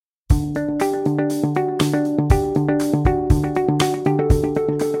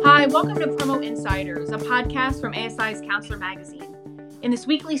Welcome to Promo Insiders, a podcast from ASI's Counselor Magazine. In this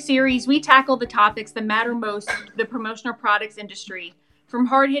weekly series, we tackle the topics that matter most to the promotional products industry, from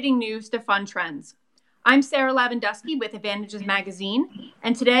hard-hitting news to fun trends. I'm Sarah Lavandusky with Advantages Magazine,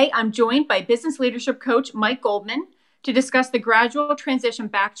 and today I'm joined by business leadership coach Mike Goldman to discuss the gradual transition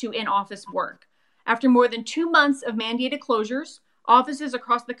back to in-office work. After more than 2 months of mandated closures, offices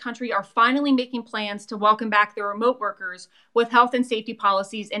across the country are finally making plans to welcome back their remote workers with health and safety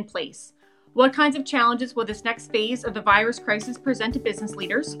policies in place. What kinds of challenges will this next phase of the virus crisis present to business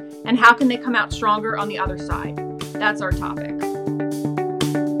leaders, and how can they come out stronger on the other side? That's our topic.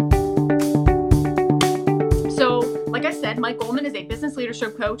 So, like I said, Mike Goldman is a business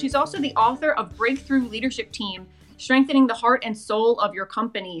leadership coach. He's also the author of Breakthrough Leadership Team, Strengthening the Heart and Soul of Your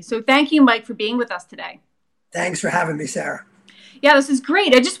Company. So thank you, Mike, for being with us today. Thanks for having me, Sarah. Yeah, this is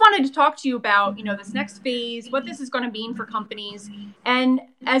great. I just wanted to talk to you about, this next phase, what this is going to mean for companies. And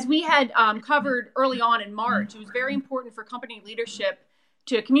as we had covered early on in March, it was very important for company leadership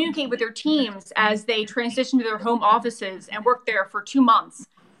to communicate with their teams as they transition to their home offices and work there for 2 months.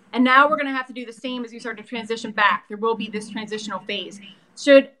 And now we're going to have to do the same as we start to transition back. There will be this transitional phase.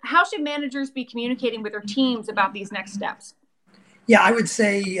 How should managers be communicating with their teams about these next steps? Yeah, I would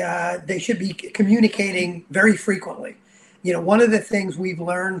say they should be communicating very frequently. One of the things we've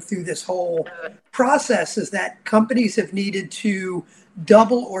learned through this whole process is that companies have needed to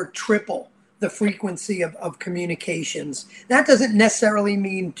double or triple the frequency of communications. That doesn't necessarily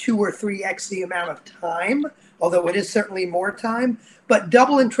mean 2 or 3x the amount of time, although it is certainly more time, but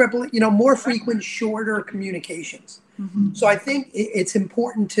double and triple, more frequent, shorter communications. Mm-hmm. So I think it's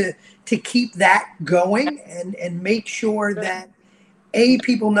important to keep that going and make sure that A,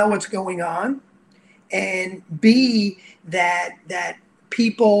 people know what's going on, and B, that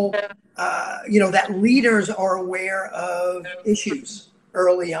people, that leaders are aware of issues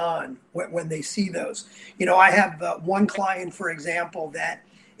early on when they see those. I have one client, for example, that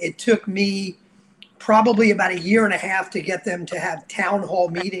it took me probably about 1.5 years to get them to have town hall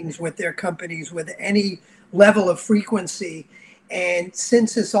meetings with their companies with any level of frequency. And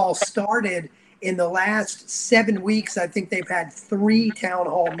since this all started, in the last 7 weeks, I think they've had 3 town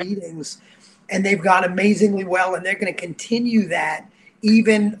hall meetings. And they've gone amazingly well, and they're going to continue that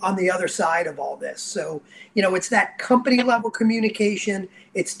even on the other side of all this. So, it's that company level communication,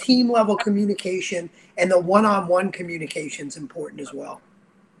 it's team level communication, and the one-on-one communication is important as well.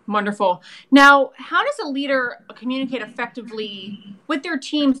 Wonderful. Now, how does a leader communicate effectively with their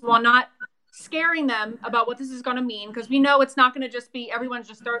teams while not scaring them about what this is going to mean? Because we know it's not going to just be everyone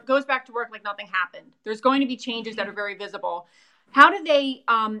just goes back to work like nothing happened. There's going to be changes that are very visible. How do they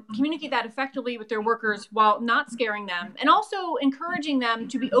communicate that effectively with their workers while not scaring them, and also encouraging them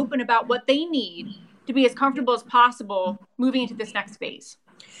to be open about what they need to be as comfortable as possible moving into this next phase?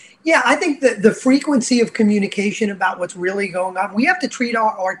 Yeah, I think that the frequency of communication about what's really going on, we have to treat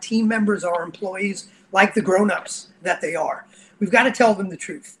our team members, our employees, like the grown-ups that they are. We've got to tell them the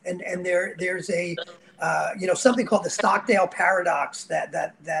truth. And there's a something called the Stockdale paradox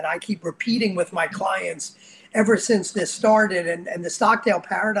that I keep repeating with my clients ever since this started. And the Stockdale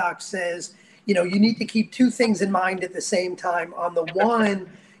paradox says, you need to keep 2 things in mind at the same time. On the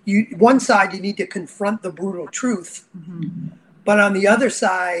one side, you need to confront the brutal truth. Mm-hmm. But on the other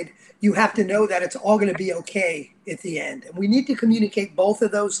side, you have to know that it's all going to be okay at the end. And we need to communicate both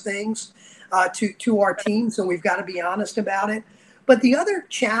of those things to our team. So we've got to be honest about it. But the other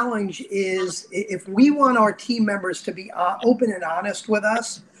challenge is, if we want our team members to be open and honest with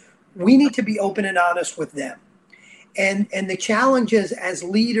us, we need to be open and honest with them. And the challenge is, as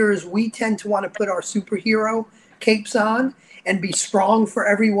leaders, we tend to want to put our superhero capes on and be strong for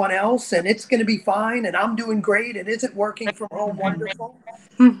everyone else. And it's going to be fine. And I'm doing great. And isn't working from home wonderful?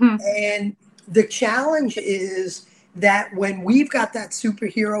 Mm-hmm. And the challenge is that when we've got that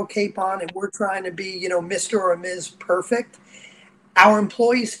superhero cape on and we're trying to be, Mr. or Ms. Perfect, our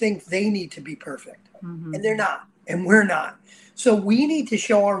employees think they need to be perfect. Mm-hmm. And they're not. And we're not. So we need to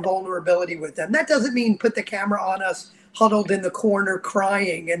show our vulnerability with them. That doesn't mean put the camera on us huddled in the corner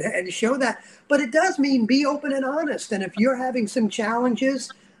crying and show that. But it does mean be open and honest. And if you're having some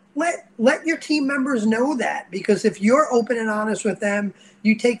challenges, let your team members know that. Because if you're open and honest with them,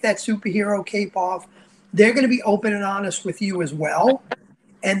 you take that superhero cape off, they're going to be open and honest with you as well.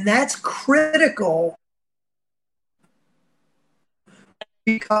 And that's critical,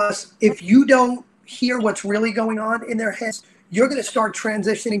 because if you don't hear what's really going on in their heads, you're going to start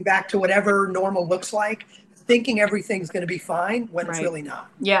transitioning back to whatever normal looks like, thinking everything's going to be fine when It's really not.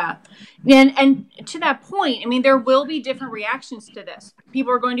 Yeah. And to that point, there will be different reactions to this.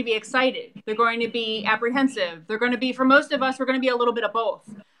 People are going to be excited. They're going to be apprehensive. They're going to be, for most of us, we're going to be a little bit of both.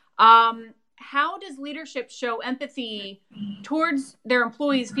 How does leadership show empathy towards their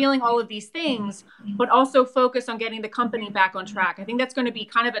employees feeling all of these things, but also focus on getting the company back on track? I think that's going to be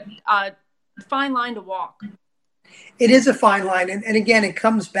kind of a fine line to walk. It is a fine line. And again, it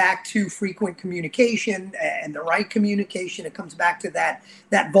comes back to frequent communication and the right communication. It comes back to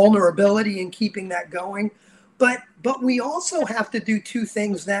that vulnerability and keeping that going. But we also have to do two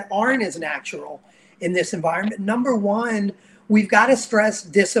things that aren't as natural in this environment. Number one, we've got to stress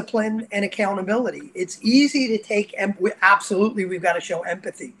discipline and accountability. It's easy to take, absolutely, we've got to show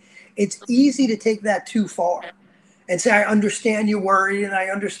empathy. It's easy to take that too far and say, I understand you're worried, and I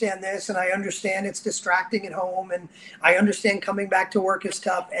understand this, and I understand it's distracting at home, and I understand coming back to work is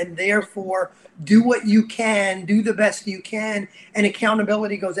tough, and therefore do what you can, do the best you can, and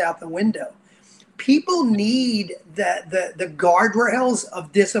accountability goes out the window. People need the guardrails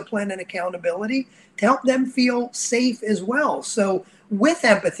of discipline and accountability to help them feel safe as well. So with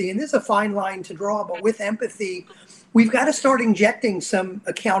empathy, and this is a fine line to draw, but with empathy, we've got to start injecting some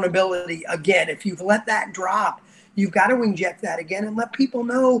accountability again. If you've let that drop, you've got to inject that again and let people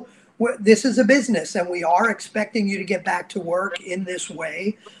know this is a business and we are expecting you to get back to work in this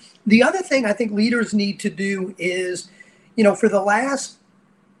way. The other thing I think leaders need to do is, for the last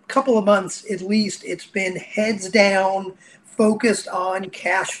couple of months at least, it's been heads down, focused on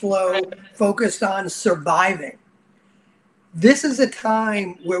cash flow, focused on surviving. This is a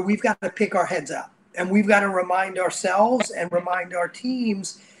time where we've got to pick our heads up and we've got to remind ourselves and remind our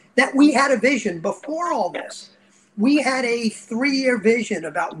teams that we had a vision before all this. We had a 3-year vision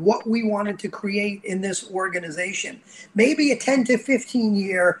about what we wanted to create in this organization. Maybe a 10 to 15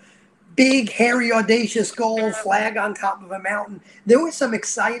 year big, hairy, audacious goal, flag on top of a mountain. There were some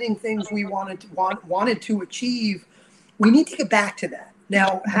exciting things we wanted to achieve. We need to get back to that.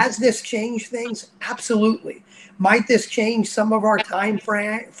 Now, has this changed things? Absolutely. Might this change some of our time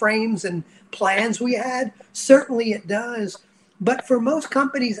frames and plans we had? Certainly it does. But for most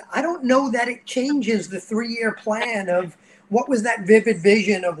companies, I don't know that it changes the 3-year plan of what was that vivid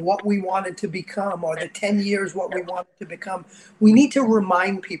vision of what we wanted to become, or the 10 years what we wanted to become. We need to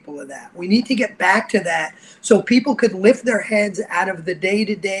remind people of that. We need to get back to that so people could lift their heads out of the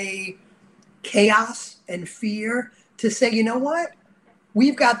day-to-day chaos and fear to say, you know what?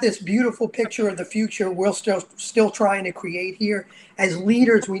 We've got this beautiful picture of the future we're still trying to create here. As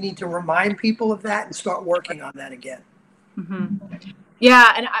leaders, we need to remind people of that and start working on that again. Mm-hmm.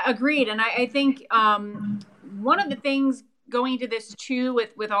 Yeah, and I agreed. And I think one of the things going into this too,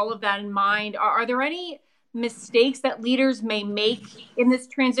 with all of that in mind, are there any mistakes that leaders may make in this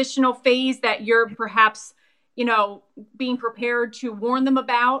transitional phase that you're perhaps, being prepared to warn them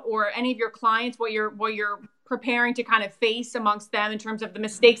about, or any of your clients, what you're preparing to kind of face amongst them in terms of the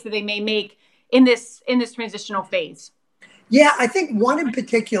mistakes that they may make in this transitional phase? Yeah, I think one in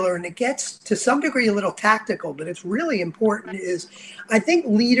particular, and it gets to some degree a little tactical, but it's really important, is I think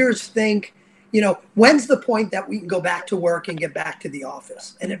leaders think, when's the point that we can go back to work and get back to the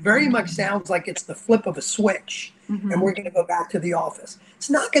office? And it very much sounds like it's the flip of a switch, and we're going to go back to the office. It's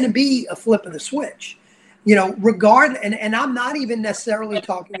not going to be a flip of the switch. And I'm not even necessarily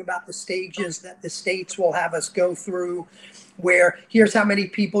talking about the stages that the states will have us go through, where here's how many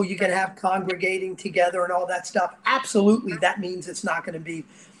people you can have congregating together and all that stuff. Absolutely, that means it's not going to be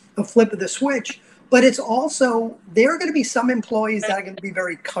a flip of the switch. But it's also, there are going to be some employees that are going to be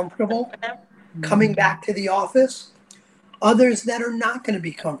very comfortable coming back to the office, others that are not going to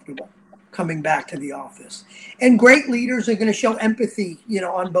be comfortable coming back to the office. And great leaders are going to show empathy,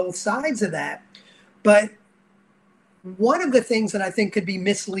 on both sides of that. But one of the things that I think could be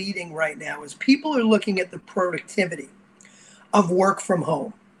misleading right now is people are looking at the productivity of work from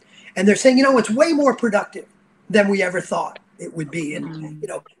home. And they're saying, it's way more productive than we ever thought it would be. And,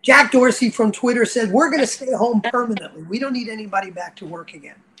 Jack Dorsey from Twitter said, we're going to stay home permanently. We don't need anybody back to work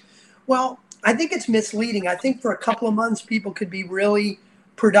again. Well, I think it's misleading. I think for a couple of months, people could be really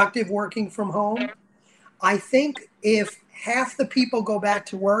productive working from home. I think if half the people go back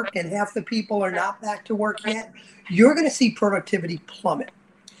to work and half the people are not back to work yet, you're going to see productivity plummet.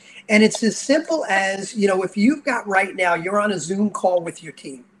 And it's as simple as, if you've got right now, you're on a Zoom call with your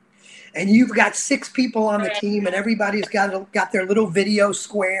team and you've got 6 people on the team and everybody's got their little video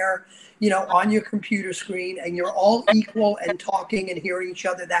square, on your computer screen, and you're all equal and talking and hearing each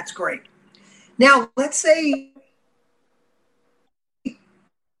other. That's great. Now, let's say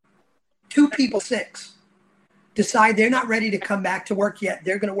 2 people, 6, decide they're not ready to come back to work yet.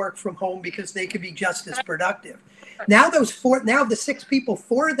 They're going to work from home because they could be just as productive. Now the 6 people,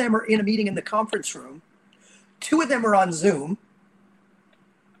 4 of them are in a meeting in the conference room. 2 of them are on Zoom.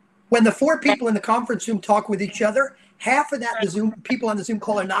 when the 4 people in the conference room talk with each other, half of that the Zoom people on the Zoom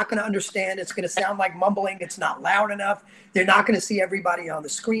call are not going to understand. It's going to sound like mumbling. It's not loud enough. They're not going to see everybody on the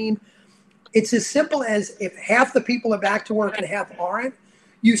screen. It's as simple as if half the people are back to work and half aren't,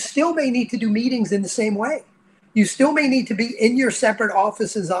 you still may need to do meetings in the same way. You still may need to be in your separate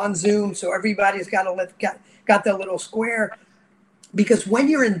offices on Zoom, so everybody's got their little square. Because when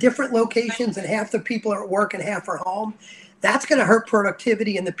you're in different locations and half the people are at work and half are home, that's going to hurt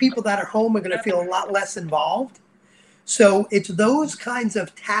productivity, and the people that are home are going to feel a lot less involved. So it's those kinds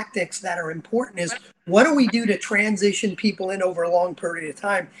of tactics that are important. Is what do we do to transition people in over a long period of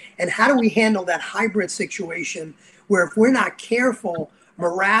time? And how do we handle that hybrid situation where if we're not careful,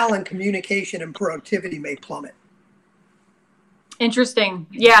 morale and communication and productivity may plummet? Interesting.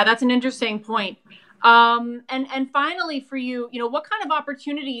 Yeah, that's an interesting point. And finally for you, what kind of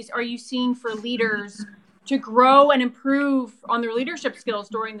opportunities are you seeing for leaders to grow and improve on their leadership skills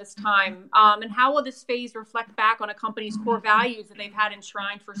during this time? And how will this phase reflect back on a company's core values that they've had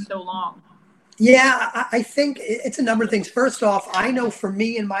enshrined for so long? Yeah, I think it's a number of things. First off, I know for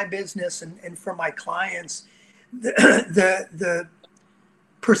me in my business and for my clients, the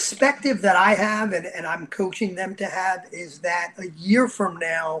perspective that I have and I'm coaching them to have is that a year from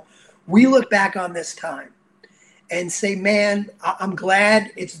now, we look back on this time and say, man, I'm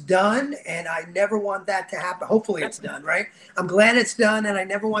glad it's done, and I never want that to happen. Hopefully it's done, right? I'm glad it's done, and I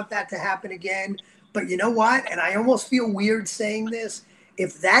never want that to happen again. But you know what? And I almost feel weird saying this.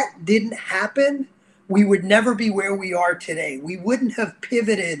 If that didn't happen, we would never be where we are today. We wouldn't have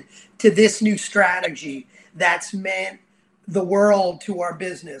pivoted to this new strategy that's meant the world to our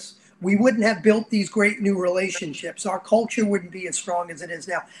business. We wouldn't have built these great new relationships. Our culture wouldn't be as strong as it is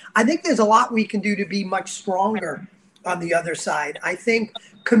now. I think there's a lot we can do to be much stronger on the other side. I think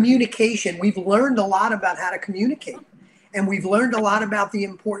communication, we've learned a lot about how to communicate. And we've learned a lot about the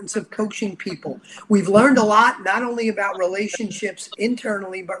importance of coaching people. We've learned a lot, not only about relationships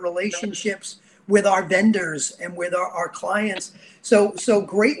internally, but relationships with our vendors and with our clients. So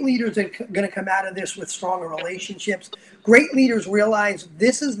great leaders are going to come out of this with stronger relationships. Great leaders realize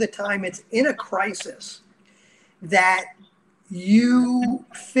this is the time, it's in a crisis, that you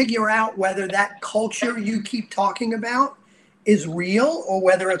figure out whether that culture you keep talking about is real or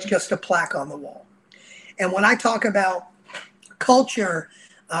whether it's just a plaque on the wall. And when I talk about culture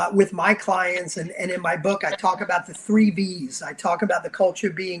with my clients and in my book, I talk about the 3 V's. I talk about the culture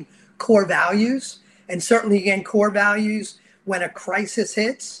being core values, and certainly, again, core values when a crisis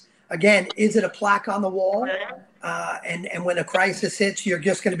hits. Again, is it a plaque on the wall? And when a crisis hits, you're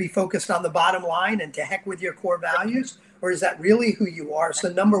just going to be focused on the bottom line and to heck with your core values? Or is that really who you are?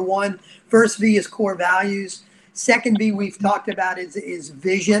 So number 1, first V is core values. Second V we've talked about is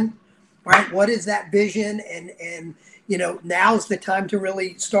vision, right? What is that vision? And now's the time to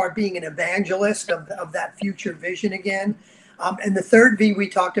really start being an evangelist of that future vision again. And the third V we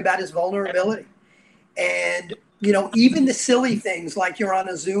talked about is vulnerability. And, even the silly things like you're on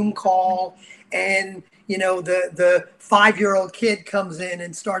a Zoom call and, the 5-year-old kid comes in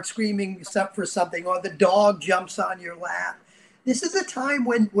and starts screaming for something, or the dog jumps on your lap. This is a time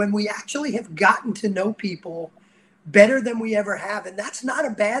when we actually have gotten to know people better than we ever have. And that's not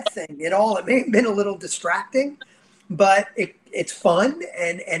a bad thing at all. It may have been a little distracting, but it's fun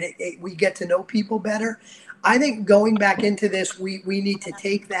and we get to know people better. I think going back into this, we need to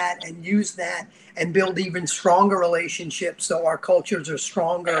take that and use that and build even stronger relationships so our cultures are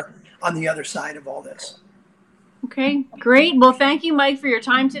stronger on the other side of all this. Okay, great. Well, thank you, Mike, for your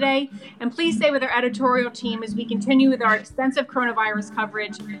time today. And please stay with our editorial team as we continue with our extensive coronavirus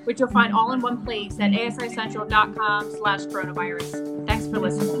coverage, which you'll find all in one place at asicentral.com/coronavirus. Thanks for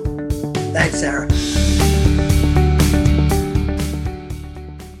listening. Thanks, Sarah.